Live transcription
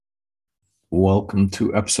Welcome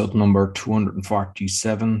to episode number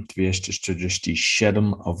 247,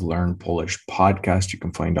 247 of Learn Polish Podcast. You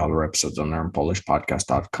can find all our episodes on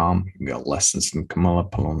learnpolishpodcast.com. You can get lessons from Camilla,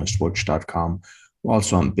 polonaswitch.com. We're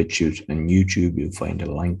also on BitChute and YouTube. You'll find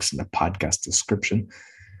the links in the podcast description.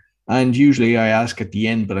 And usually I ask at the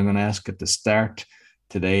end, but I'm going to ask at the start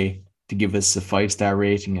today to give us a 5-star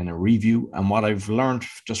rating and a review. And what I've learned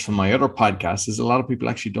just from my other podcasts is a lot of people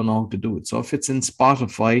actually don't know how to do it. So if it's in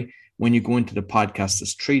Spotify, when you go into the podcast,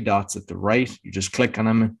 there's 3 dots at the right. You just click on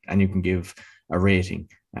them and you can give a rating,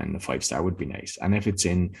 and the 5-star would be nice. And if it's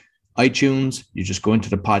in iTunes, you just go into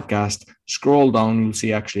the podcast, scroll down, you'll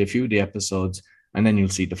see actually a few of the episodes, and then you'll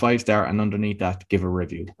see the 5-star, and underneath that, give a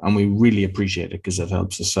review. And we really appreciate it because it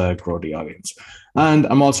helps us grow the audience. And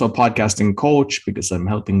I'm also a podcasting coach because I'm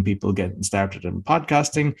helping people get started in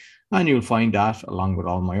podcasting. And you'll find that along with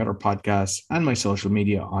all my other podcasts and my social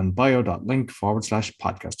media on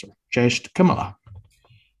bio.link/podcaster. Cześć, Kamila.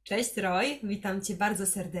 Cześć, Roy. Witam Cię bardzo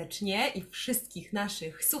serdecznie i wszystkich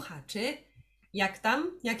naszych słuchaczy. Jak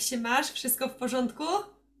tam? Jak się masz? Wszystko w porządku?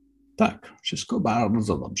 Tak, wszystko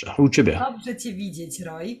bardzo dobrze. U Ciebie? Dobrze Cię widzieć,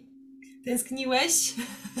 Roy. Tęskniłeś?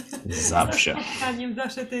 Zawsze. Za spotkaniem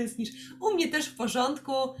zawsze tęsknisz. U mnie też w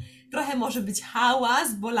porządku. Trochę może być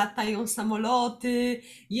hałas, bo latają samoloty,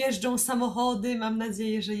 jeżdżą samochody. Mam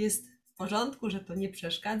nadzieję, że jest w porządku, że to nie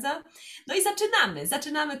przeszkadza. No i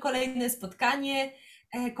zaczynamy kolejne spotkanie,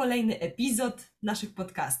 kolejny epizod naszych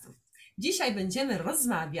podcastów. Dzisiaj będziemy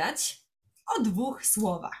rozmawiać o 2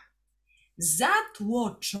 słowach.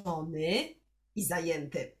 Zatłoczony i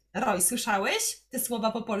zajęty. Roy, słyszałeś te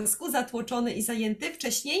słowa po polsku? Zatłoczony i zajęty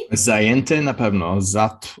wcześniej? Zajęty na pewno.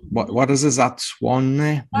 What is it?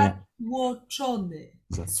 Zatłony?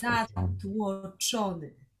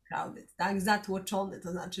 Zatłoczony. Crowded, tak? Zatłoczony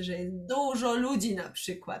to znaczy, że jest dużo ludzi na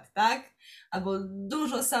przykład, tak? Albo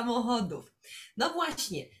dużo samochodów. No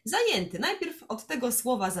właśnie, zajęty. Najpierw od tego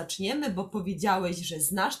słowa zaczniemy, bo powiedziałeś, że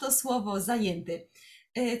znasz to słowo zajęty.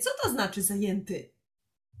 Co to znaczy zajęty?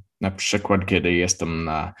 Na przykład, kiedy jestem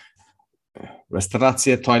na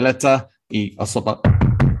restauracji, toaleta i osoba,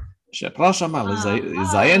 przepraszam, ale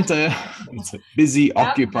zajęty, busy,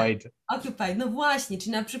 occupied. Occupied, no właśnie,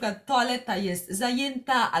 czyli na przykład toaleta jest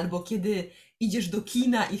zajęta, albo kiedy idziesz do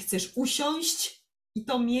kina i chcesz usiąść i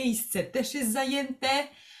to miejsce też jest zajęte,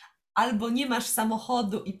 albo nie masz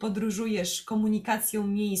samochodu i podróżujesz komunikacją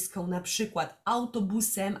miejską, na przykład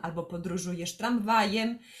autobusem, albo podróżujesz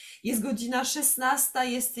tramwajem. Jest godzina 16,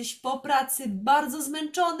 jesteś po pracy, bardzo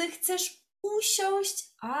zmęczony, chcesz usiąść,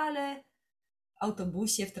 ale w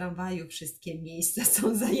autobusie, w tramwaju wszystkie miejsca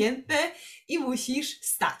są zajęte i musisz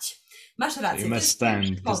stać. Masz rację. You must stand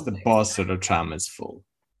because the bus or the tram is full.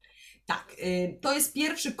 Tak, to jest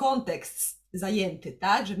pierwszy kontekst zajęty,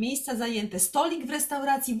 tak? Że miejsca zajęte, stolik w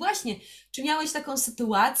restauracji. Właśnie, czy miałeś taką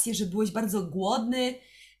sytuację, że byłeś bardzo głodny,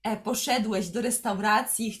 poszedłeś do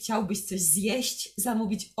restauracji, chciałbyś coś zjeść,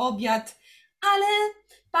 zamówić obiad, ale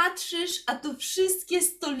patrzysz, a tu wszystkie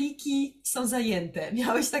stoliki są zajęte.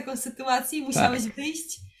 Miałeś taką sytuację i musiałeś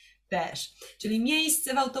wyjść? Też. Czyli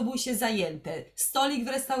miejsce w autobusie zajęte, stolik w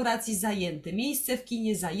restauracji zajęty, miejsce w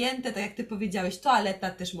kinie zajęte, tak jak Ty powiedziałeś,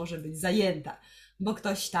 toaleta też może być zajęta, bo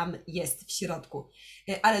ktoś tam jest w środku.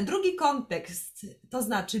 Ale drugi kontekst to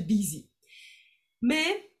znaczy busy. My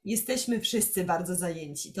jesteśmy wszyscy bardzo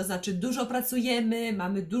zajęci, to znaczy dużo pracujemy,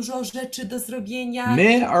 mamy dużo rzeczy do zrobienia.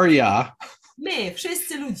 My or ja? My,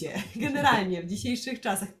 wszyscy ludzie, generalnie w dzisiejszych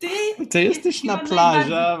czasach. Ty jesteś na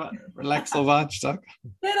plaży, relaksować, tak?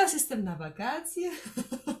 Teraz jestem na wakacje,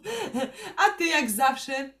 a Ty jak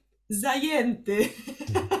zawsze zajęty.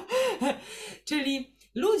 Czyli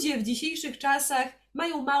ludzie w dzisiejszych czasach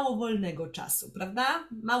mają mało wolnego czasu, prawda?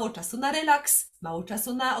 Mało czasu na relaks, mało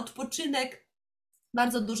czasu na odpoczynek.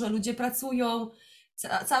 Bardzo dużo ludzie pracują,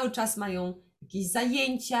 cały czas mają jakieś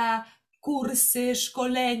zajęcia, kursy,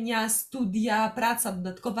 szkolenia, studia, praca,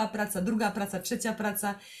 dodatkowa praca, druga praca, trzecia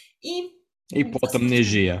praca i potem nie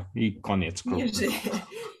żyje i koniec. Nie żyje,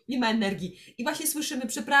 nie ma energii. I właśnie słyszymy,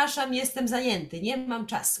 przepraszam, jestem zajęty, nie mam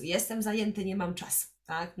czasu, jestem zajęty, nie mam czasu.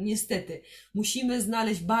 Tak, niestety. Musimy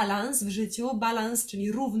znaleźć balans w życiu, balans,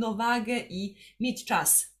 czyli równowagę i mieć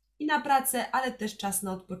czas i na pracę, ale też czas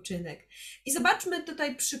na odpoczynek. I zobaczmy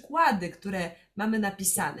tutaj przykłady, które mamy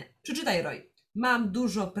napisane. Przeczytaj, Roy. Mam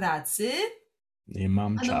dużo pracy. Nie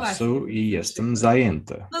mam czasu i jestem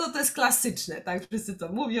zajęty. No to jest klasyczne, tak? Wszyscy to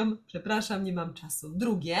mówią. Przepraszam, nie mam czasu.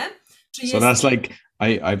 Drugie. That's like,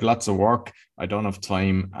 I've lots of work, I don't have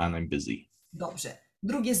time and I'm busy. Dobrze.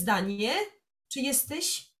 Drugie zdanie. Czy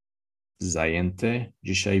jesteś zajęty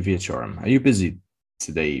dzisiaj wieczorem? Are you busy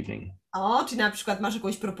today evening? O, czy na przykład masz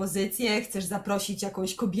jakąś propozycję, chcesz zaprosić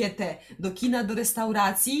jakąś kobietę do kina, do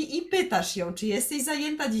restauracji i pytasz ją, czy jesteś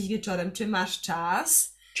zajęta dziś wieczorem, czy masz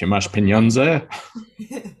czas? Czy masz pieniądze?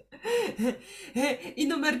 I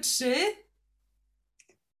numer 3.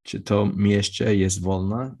 Czy to miejsce jest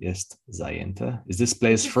wolne? Jest zajęte? Is this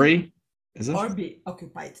place free? Is it? Or be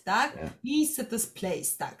occupied, tak? Yeah. Miejsce to jest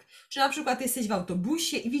place, tak. Czy na przykład jesteś w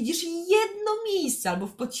autobusie i widzisz jedno miejsce, albo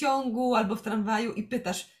w pociągu, albo w tramwaju i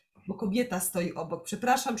pytasz, bo kobieta stoi obok,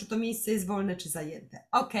 przepraszam, czy to miejsce jest wolne, czy zajęte.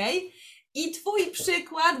 Okej. I twój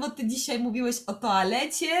przykład, bo ty dzisiaj mówiłeś o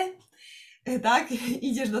toalecie, tak?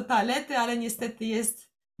 Idziesz do toalety, ale niestety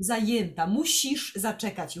jest zajęta. Musisz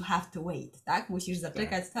zaczekać. You have to wait, tak? Musisz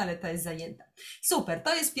zaczekać, toaleta jest zajęta. Super,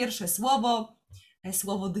 to jest pierwsze słowo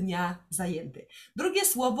dnia zajęty. Drugie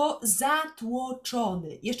słowo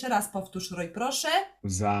zatłoczony. Jeszcze raz powtórz, Roy, proszę.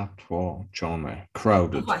 Zatłoczone. No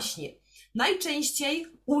Crowded. właśnie. Najczęściej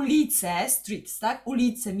ulice, streets, tak?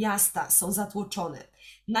 Ulice miasta są zatłoczone.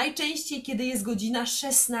 Najczęściej, kiedy jest godzina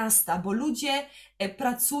 16, bo ludzie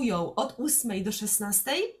pracują od 8 do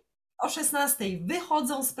 16. O 16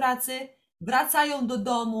 wychodzą z pracy, wracają do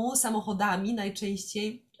domu samochodami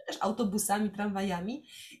najczęściej, czy też autobusami, tramwajami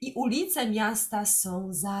i ulice miasta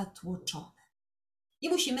są zatłoczone. I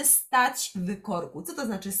musimy stać w korku. Co to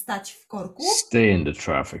znaczy stać w korku? Stay in the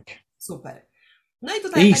traffic. Super. No i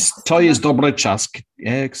tutaj I to jest dobry czas,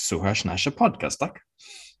 jak słuchasz nasz podcast, tak?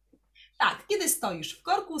 Tak, kiedy stoisz w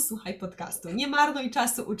korku, słuchaj podcastu. Nie marnuj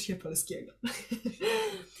czasu, ucz się polskiego.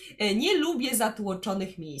 Nie lubię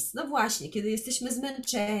zatłoczonych miejsc. No właśnie, kiedy jesteśmy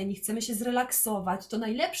zmęczeni, chcemy się zrelaksować, to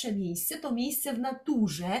najlepsze miejsce to miejsce w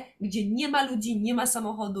naturze, gdzie nie ma ludzi, nie ma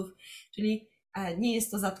samochodów, czyli nie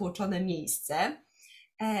jest to zatłoczone miejsce.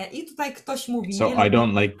 I tutaj ktoś mówi... So I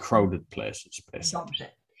don't like crowded places, basically. Dobrze.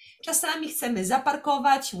 Czasami chcemy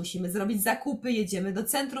zaparkować, musimy zrobić zakupy, jedziemy do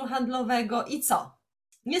centrum handlowego i co?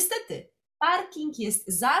 Niestety, parking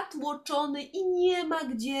jest zatłoczony i nie ma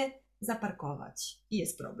gdzie zaparkować. I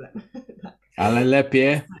jest problem. Ale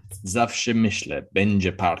lepiej zawsze myślę,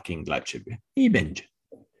 będzie parking dla ciebie. I będzie.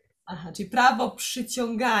 Aha, czyli prawo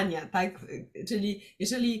przyciągania, tak? Czyli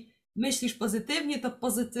jeżeli myślisz pozytywnie, to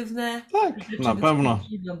pozytywne Tak, rzeczy na do pewno. ciebie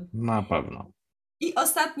przyjdą. Na pewno. I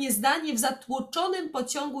ostatnie zdanie, w zatłoczonym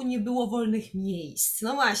pociągu nie było wolnych miejsc.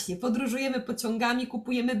 No właśnie, podróżujemy pociągami,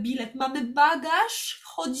 kupujemy bilet, mamy bagaż,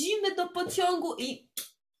 wchodzimy do pociągu i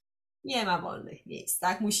nie ma wolnych miejsc,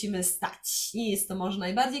 tak? Musimy stać. Nie jest to może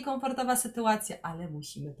najbardziej komfortowa sytuacja, ale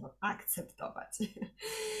musimy to akceptować.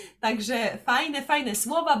 Także fajne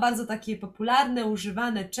słowa, bardzo takie popularne,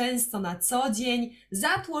 używane często na co dzień,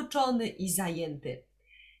 zatłoczony i zajęty.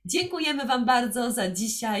 Dziękujemy Wam bardzo za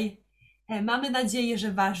dzisiaj. Mamy nadzieję,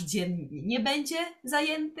 że Wasz dzień nie będzie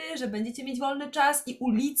zajęty, że będziecie mieć wolny czas i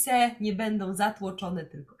ulice nie będą zatłoczone,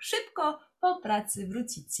 tylko szybko po pracy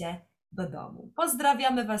wrócicie do domu.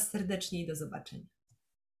 Pozdrawiamy Was serdecznie i do zobaczenia.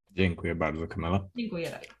 Dziękuję bardzo, Kamila. Dziękuję,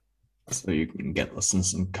 Raj. So you can get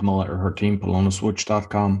lessons on Camilla or her team,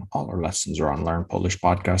 polonaswitch.com. All our lessons are on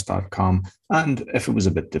learnpolishpodcast.com. And if it was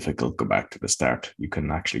a bit difficult, go back to the start. You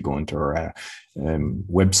can actually go into our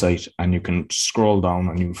website and you can scroll down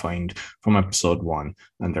and you find from episode 1,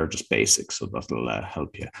 and they're just basics, so that'll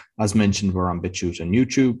help you. As mentioned, we're on BitChute and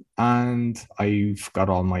YouTube, and I've got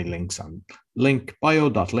all my links on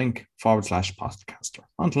bio.link/podcaster.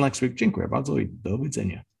 Until next week, dziękuję bardzo i do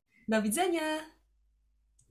widzenia. Do widzenia.